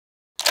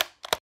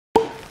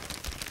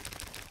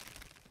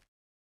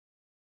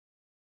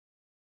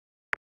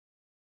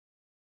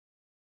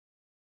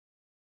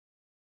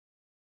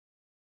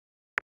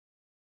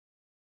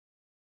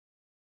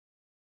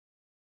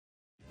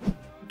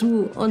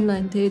Du,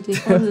 Online-Dating,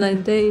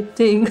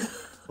 Online-Dating.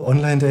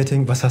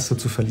 Online-Dating, was hast du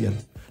zu verlieren?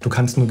 Du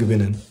kannst nur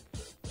gewinnen.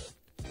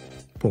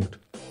 Punkt.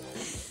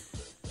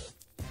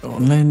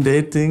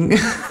 Online-Dating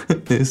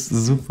ist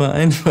super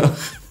einfach.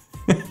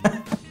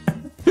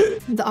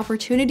 The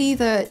opportunity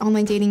that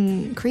online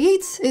dating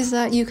creates is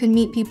that you can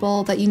meet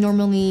people that you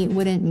normally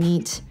wouldn't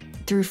meet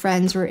through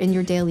friends or in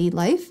your daily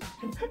life.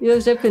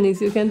 You're Japanese,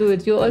 you can do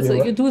it.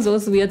 You do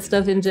those weird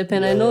stuff in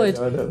Japan, I know it.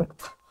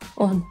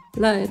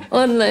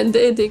 Online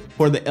dating.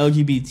 For the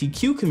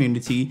LGBTQ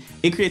community,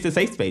 it creates a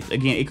safe space.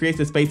 Again, it creates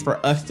a space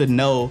for us to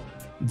know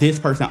this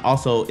person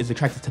also is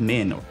attracted to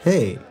men.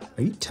 Hey,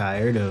 are you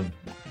tired of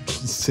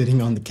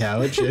sitting on the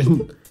couch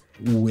and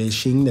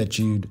wishing that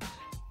you'd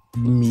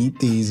meet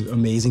these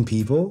amazing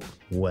people?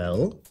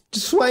 Well,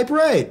 just swipe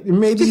right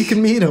and maybe you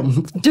can meet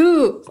them.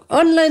 Do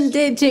online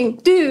dating.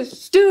 Do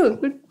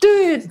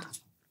it.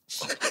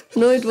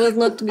 No, it was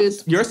not good.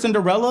 Your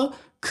Cinderella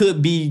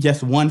could be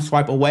just one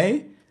swipe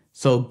away,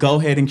 so go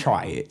ahead and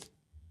try it.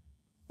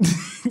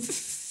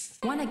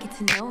 Wanna get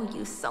to know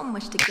you, so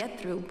much to get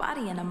through,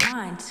 body and a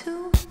mind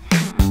too.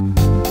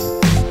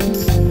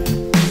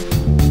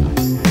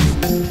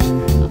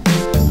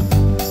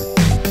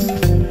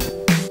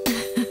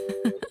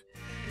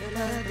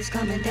 Is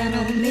coming down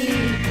on me.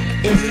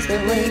 Is this the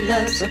way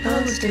love's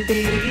supposed to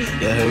be?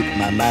 You hurt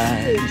my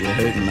mind, you're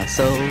hurting my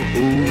soul.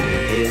 Ooh,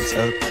 heads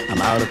up, I'm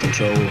out of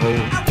control.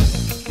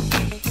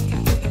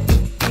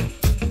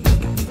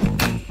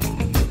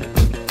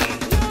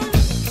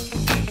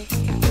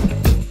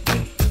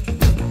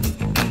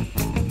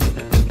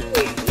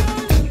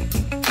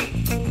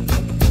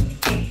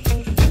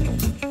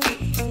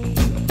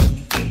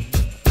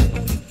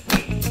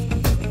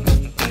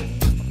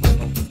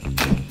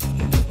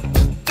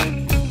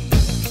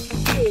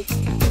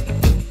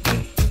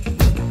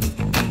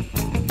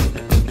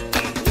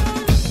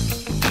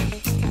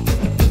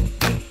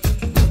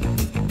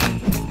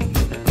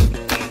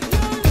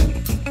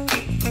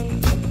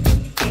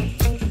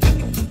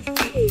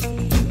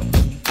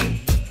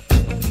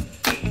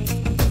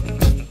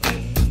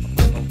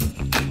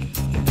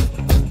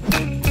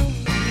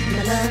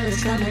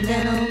 Coming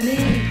down on me.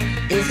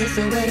 Is this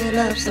the way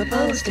love's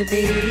supposed to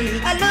be?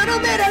 A little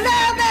bit of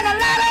love and a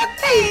lot of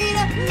pain.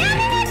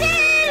 Every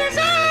day is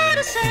all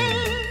the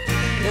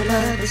same. Your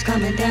love is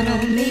coming down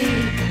on me.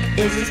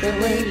 Is this the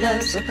way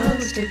love's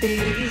supposed to be?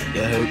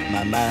 You hurt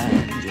my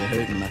mind, you're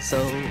hurting my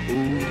soul.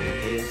 Ooh,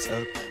 heads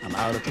up, I'm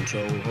out of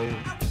control.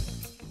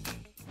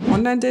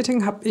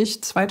 Online-Dating habe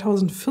ich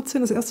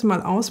 2014 das erste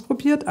Mal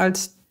ausprobiert,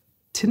 als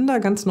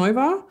Tinder ganz neu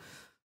war.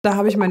 Da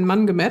habe ich meinen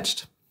Mann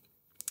gematcht.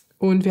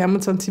 Und wir haben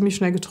uns dann ziemlich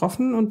schnell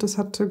getroffen und das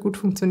hat gut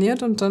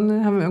funktioniert und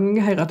dann haben wir irgendwann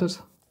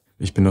geheiratet.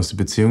 Ich bin aus der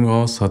Beziehung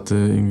raus, hatte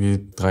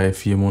irgendwie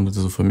 3-4 Monate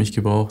so für mich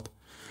gebraucht.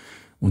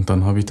 Und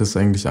dann habe ich das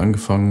eigentlich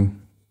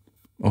angefangen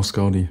aus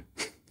Gaudi.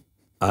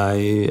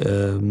 I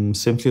am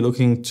simply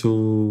looking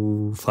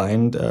to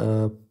find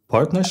a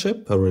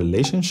partnership, a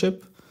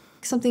relationship.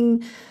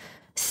 Something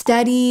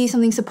steady,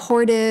 something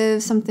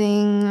supportive,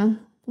 something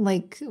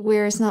like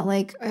where it's not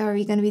like, are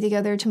we going to be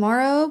together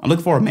tomorrow? I'm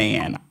looking for a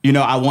man. You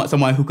know, I want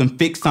someone who can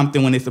fix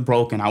something when it's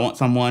broken. I want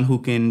someone who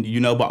can, you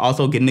know, but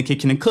also get in the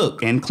kitchen and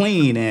cook and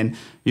clean and,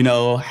 you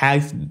know,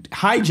 has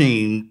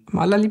hygiene. Am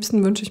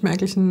allerliebsten wünsche ich mir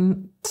eigentlich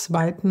einen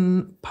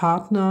zweiten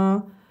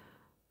Partner,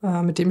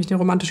 mit dem ich eine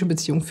romantische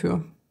Beziehung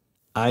führe.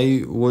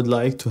 I would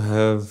like to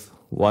have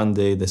one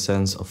day the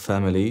sense of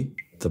family.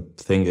 The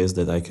thing is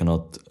that I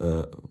cannot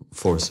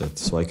force it.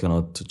 So I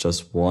cannot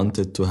just want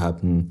it to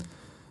happen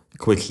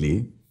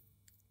quickly.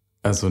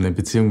 Also eine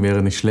Beziehung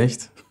wäre nicht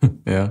schlecht.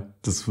 Ja,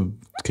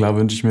 klar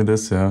wünsche ich mir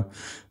das, ja.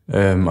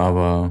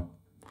 Aber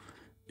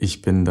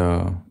ich bin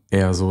da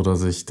eher so,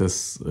 dass ich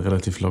das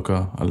relativ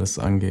locker alles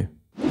angehe.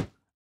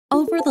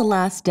 Over the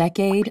last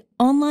decade,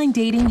 online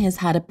dating has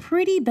had a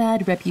pretty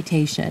bad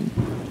reputation.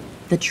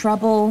 The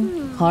trouble,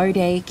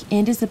 heartache,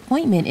 and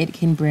disappointment it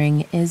can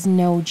bring is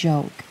no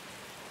joke.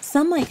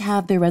 Some might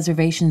have their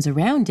reservations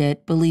around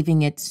it,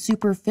 believing it's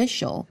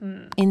superficial,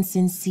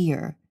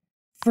 insincere,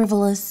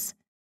 frivolous,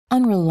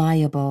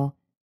 unreliable,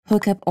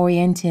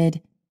 hookup-oriented,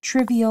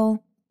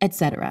 trivial,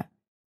 etc.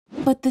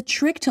 But the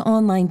trick to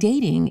online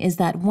dating is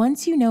that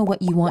once you know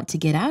what you want to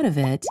get out of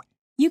it,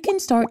 you can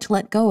start to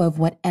let go of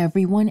what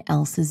everyone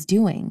else is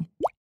doing.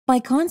 By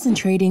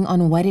concentrating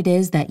on what it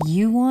is that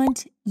you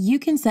want, you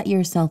can set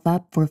yourself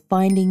up for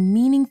finding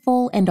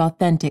meaningful and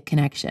authentic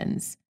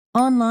connections,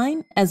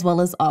 online as well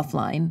as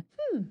offline.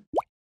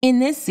 In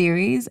this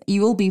series,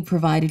 you will be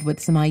provided with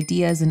some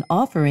ideas and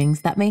offerings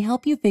that may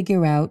help you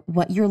figure out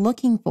what you're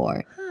looking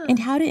for and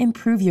how to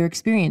improve your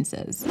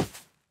experiences.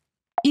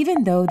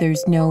 Even though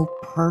there's no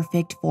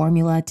perfect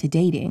formula to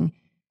dating,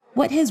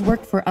 what has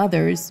worked for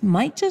others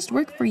might just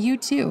work for you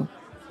too.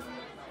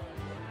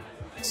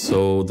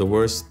 So the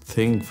worst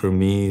thing for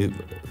me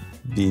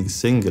being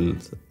single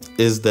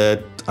is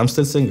that I'm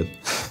still single.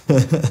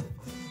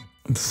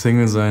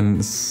 Single sein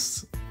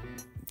ist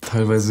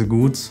teilweise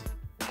gut,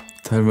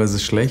 teilweise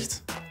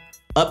schlecht.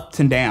 Ups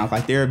and downs.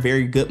 Like there are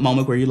very good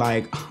moments where you're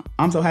like,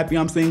 I'm so happy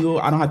I'm single.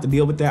 I don't have to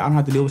deal with that. I don't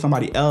have to deal with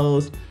somebody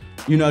else.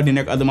 You know, then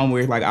there are other moments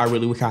where it's like, I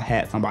really wish I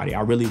had somebody.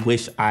 I really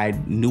wish I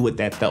knew what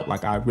that felt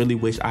like. I really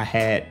wish I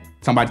had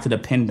somebody to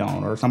depend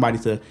on or somebody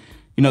to,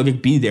 you know,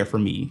 just be there for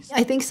me.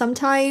 I think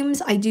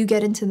sometimes I do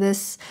get into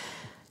this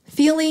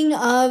feeling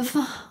of,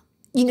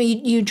 you know,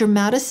 you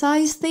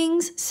dramatize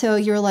things. So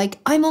you're like,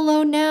 I'm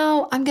alone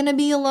now. I'm going to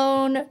be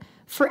alone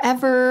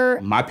forever.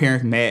 My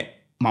parents met.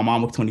 My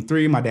mom was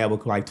 23, my dad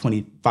was like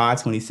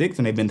 25, 26,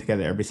 and they've been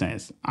together ever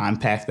since. I'm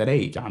past that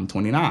age. I'm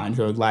 29.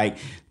 So it's like,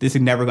 this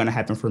is never going to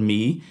happen for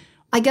me.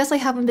 I guess I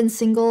haven't been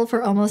single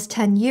for almost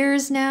 10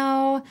 years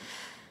now.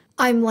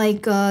 I'm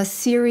like a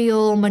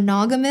serial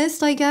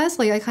monogamist, I guess.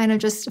 Like I kind of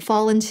just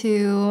fall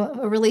into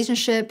a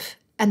relationship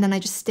and then I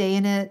just stay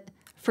in it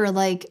for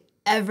like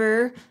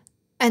ever.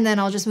 And then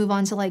I'll just move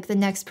on to like the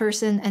next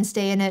person and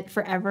stay in it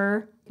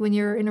forever. When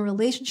you're in a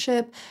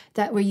relationship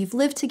where you've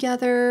lived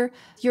together,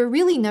 you're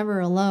really never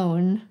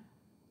alone.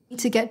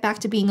 To get back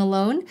to being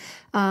alone,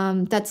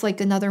 that's like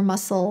another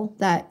muscle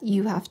that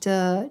you have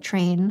to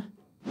train.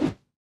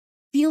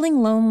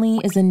 Feeling lonely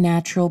is a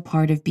natural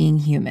part of being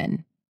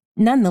human.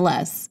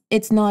 Nonetheless,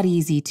 it's not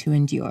easy to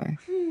endure.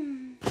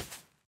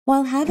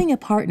 While having a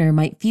partner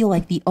might feel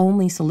like the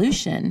only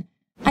solution,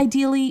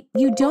 ideally,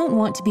 you don't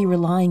want to be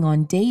relying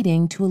on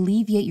dating to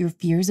alleviate your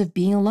fears of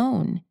being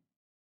alone.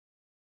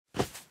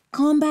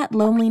 Combat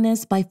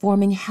loneliness by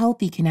forming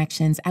healthy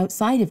connections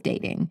outside of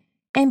dating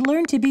and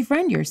learn to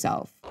befriend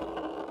yourself.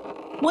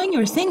 When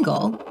you're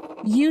single,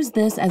 use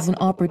this as an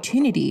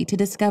opportunity to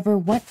discover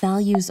what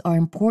values are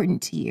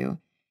important to you,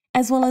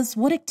 as well as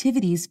what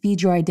activities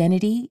feed your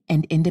identity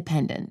and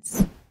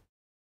independence.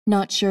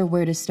 Not sure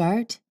where to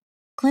start?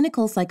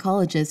 Clinical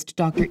psychologist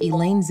Dr.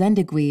 Elaine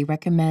Zendegui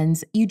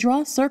recommends you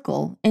draw a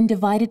circle and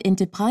divide it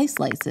into pie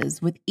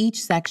slices with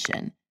each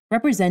section,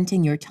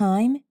 representing your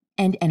time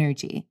and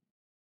energy.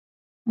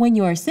 When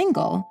you are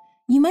single,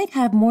 you might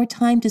have more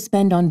time to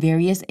spend on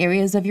various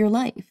areas of your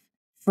life,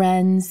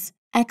 friends,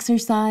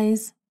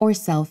 exercise, or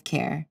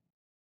self-care.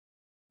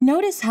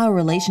 Notice how a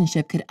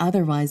relationship could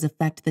otherwise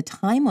affect the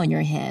time on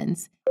your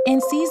hands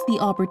and seize the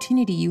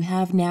opportunity you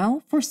have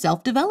now for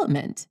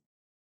self-development.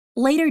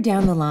 Later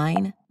down the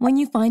line, when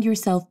you find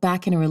yourself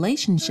back in a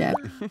relationship,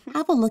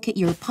 have a look at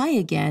your pie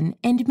again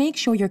and make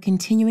sure you're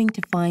continuing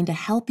to find a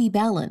healthy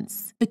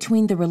balance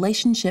between the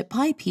relationship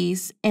pie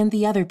piece and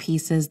the other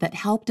pieces that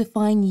help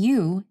define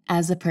you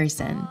as a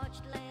person.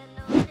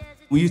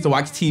 We used to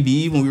watch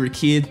TV when we were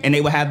kids, and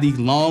they would have these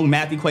long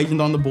math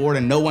equations on the board,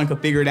 and no one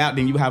could figure it out.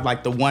 Then you have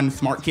like the one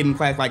smart kid in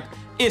class, like,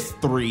 it's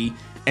 3.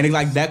 And it's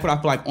like, that's what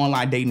I feel like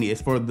online dating is.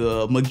 For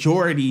the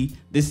majority,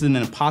 this is an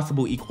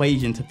impossible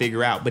equation to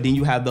figure out. But then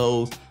you have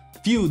those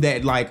few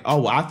that like,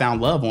 oh, I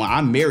found love on.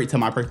 I'm married to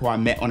my person who I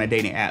met on a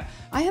dating app.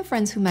 I have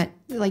friends who met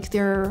like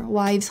their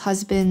wives,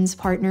 husbands,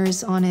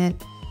 partners on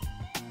it.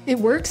 It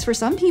works for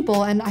some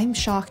people, and I'm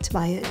shocked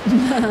by it.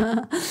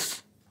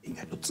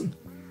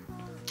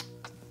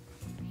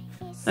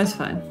 That's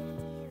fine.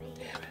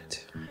 Damn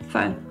it.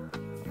 Fine.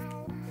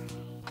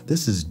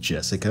 This is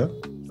Jessica.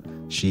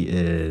 She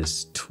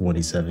is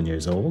 27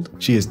 years old.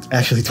 She is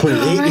actually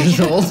 28 years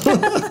old.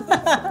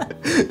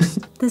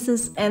 This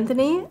is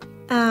Anthony.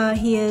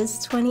 He is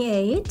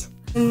 28.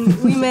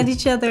 And we met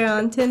each other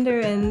on Tinder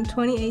in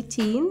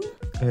 2018.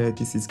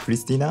 This is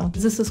Christina.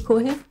 This is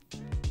Kohe.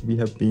 We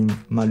have been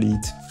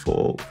married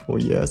for 4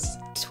 years.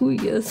 2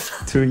 years.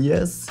 2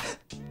 years.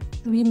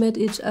 We met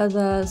each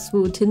other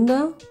through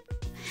Tinder.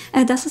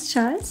 Das ist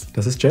Charles.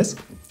 Das ist Jess.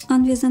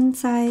 Und wir sind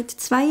seit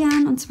 2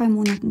 Jahren und 2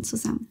 Monaten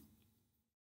zusammen.